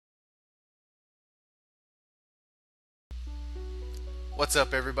What's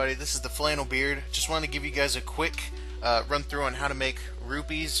up, everybody? This is the FlannelBeard. Just wanted to give you guys a quick run through on how to make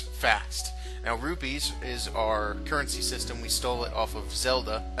rupees fast. Now, rupees is our currency system. We stole it off of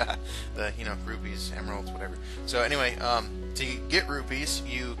Zelda, the rupees, emeralds, whatever. So anyway, to get rupees,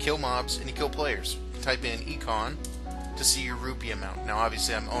 you kill mobs and you kill players. You type in econ to see your rupee amount. Now,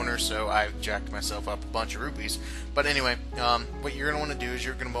 obviously, I'm owner, so I've jacked myself up a bunch of rupees. But anyway, what you're going to want to do is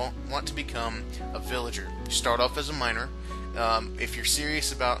you're going to want to become a villager. You start off as a miner. If you're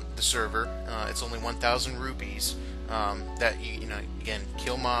serious about the server, it's only 1,000 rupees. That again,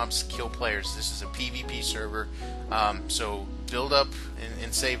 kill mobs, kill players. This is a PvP server, so build up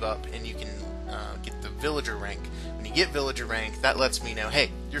and save up, and you can get the villager rank. When you get villager rank, that lets me know, hey,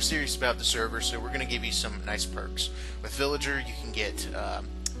 you're serious about the server, so we're going to give you some nice perks. With villager, you can get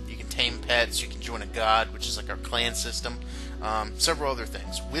you can tame pets, you can join a god, which is like our clan system, several other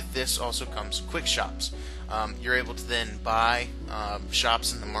things. With this also comes QuickShops. You're able to then buy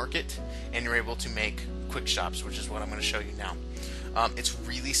shops in the market, and you're able to make QuickShops, which is what I'm going to show you now. It's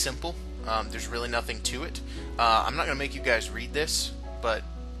really simple. There's really nothing to it. I'm not going to make you guys read this, but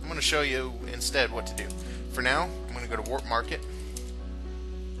I'm going to show you instead what to do. For now, I'm going to go to Warp Market.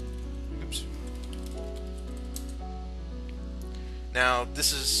 Oops. Now,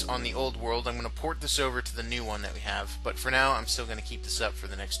 this is on the old world. I'm going to port this over to the new one that we have, but for now, I'm still going to keep this up for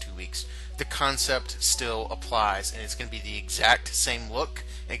the next 2 weeks. The concept still applies, and it's going to be the exact same look,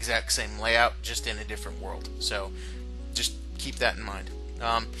 exact same layout, just in a different world. So, just keep that in mind.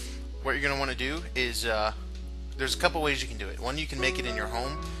 What you're going to want to do is, there's a couple ways you can do it. One, you can make it in your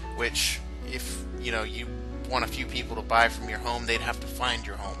home, which, if you want a few people to buy from your home, they'd have to find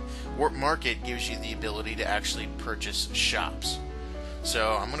your home. Warp Market gives you the ability to actually purchase shops.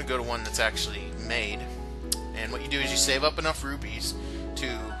 So I'm going to go to one that's actually made, and what you do is you save up enough rupees to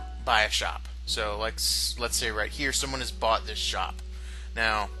buy a shop. So let's say right here someone has bought this shop.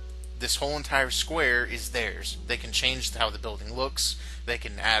 Now this whole entire square is theirs. They can change how the building looks, they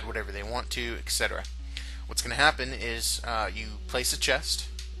can add whatever they want to, etc. What's going to happen is you place a chest,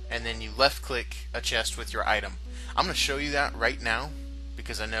 and then you left click a chest with your item. I'm going to show you that right now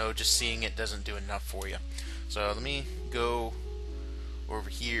because I know just seeing it doesn't do enough for you. So let me go over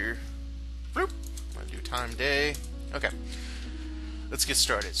here. Boop. I'm going to do time day. Okay. Let's get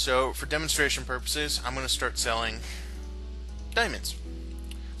started. So for demonstration purposes, I'm going to start selling diamonds.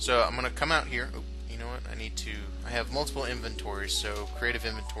 So I'm going to come out here. Oh, you know what? I have multiple inventories, so creative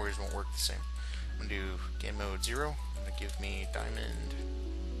inventories won't work the same. I'm going to do game mode 0. I'm going to give me diamond.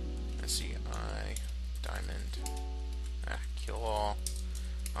 Let's see, diamond. Kill all.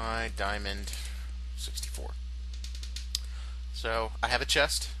 Diamond 64. So I have a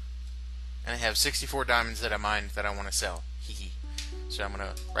chest, and I have 64 diamonds that I mined that I want to sell. Hee. So I'm going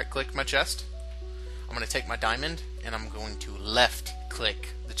to right click my chest. I'm going to take my diamond, and I'm going to left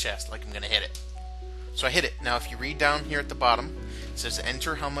click the chest like I'm going to hit it. So I hit it. Now if you read down here at the bottom, it says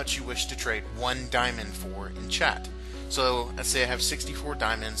enter how much you wish to trade 1 diamond for in chat. So let's say I have 64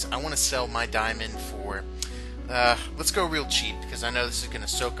 diamonds. I want to sell my diamond for, let's go real cheap, because I know this is going to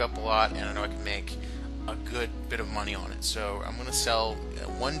soak up a lot, and I know I can make a good bit of money on it. So I'm going to sell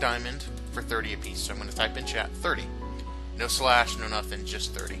 1 diamond for 30 apiece. So I'm going to type in chat 30. No slash, no nothing,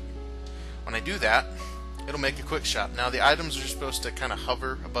 just 30. When I do that, it'll make a quick shop. Now the items are supposed to kind of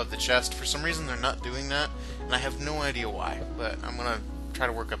hover above the chest. For some reason they're not doing that, and I have no idea why, but I'm going to try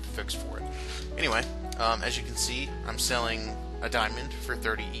to work up a fix for it. Anyway, as you can see, I'm selling a diamond for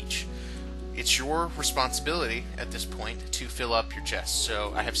 30 each. It's your responsibility at this point to fill up your chest.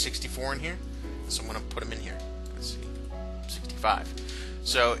 So I have 64 in here, so I'm going to put them in here. Let's see, 65.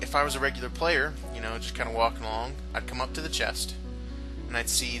 So if I was a regular player, just kind of walking along, I'd come up to the chest, and I'd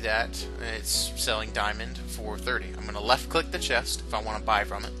see that it's selling diamond for 30. I'm going to left click the chest if I want to buy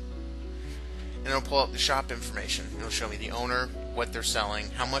from it, and it'll pull up the shop information. It'll show me the owner, what they're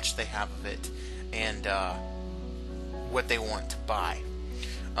selling, how much they have of it, and what they want to buy.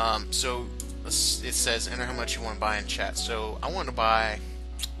 So it says enter how much you want to buy in chat. So I want to buy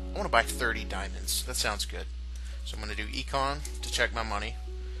 30 diamonds. That sounds good. So I'm going to do econ to check my money.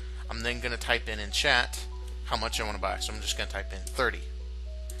 I'm then going to type in chat how much I want to buy. So I'm just going to type in 30.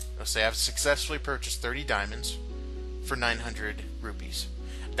 It'll say I've successfully purchased 30 diamonds for 900 rupees.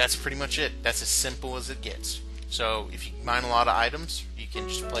 That's pretty much it. That's as simple as it gets. So if you mine a lot of items, you can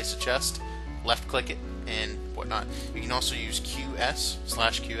just place a chest, left click it, and whatnot. You can also use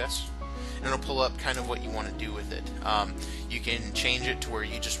QS/QS, and it'll pull up kind of what you want to do with it. You can change it to where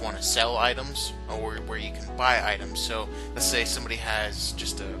you just want to sell items, or where you can buy items. So let's say somebody has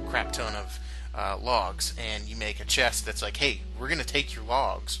just a crap ton of logs, and you make a chest that's like, hey, we're going to take your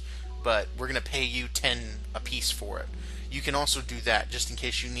logs, but we're going to pay you 10 a piece for it. you can also do that just in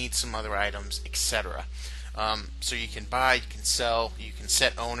case you need some other items, etc. So you can buy, you can sell, you can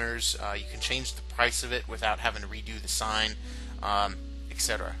set owners, you can change the price of it without having to redo the sign,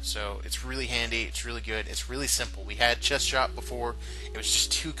 etc. So it's really handy, it's really good, it's really simple. We had Chest Shop before, it was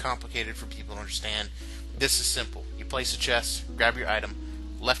just too complicated for people to understand. This is simple. You place a chest, grab your item,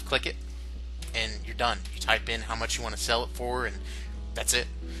 left click it, and you're done. You type in how much you want to sell it for, and that's it.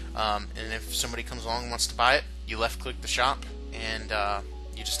 And if somebody comes along and wants to buy it, you left click the shop, and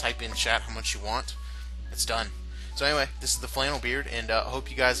you just type in chat how much you want. It's done. So anyway, this is the FlannelBeard, and I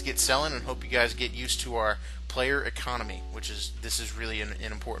hope you guys get selling, and hope you guys get used to our player economy, this is really an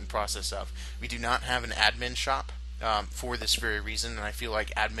important process of. We do not have an admin shop for this very reason, and I feel like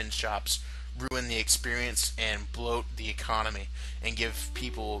admin shops ruin the experience and bloat the economy and give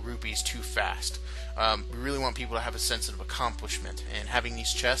people rupees too fast. We really want people to have a sense of accomplishment, and having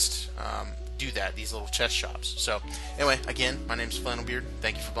these chests do that, these little chest shops. So anyway, again, my name is FlannelBeard.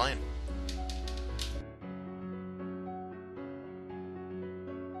 Thank you for playing.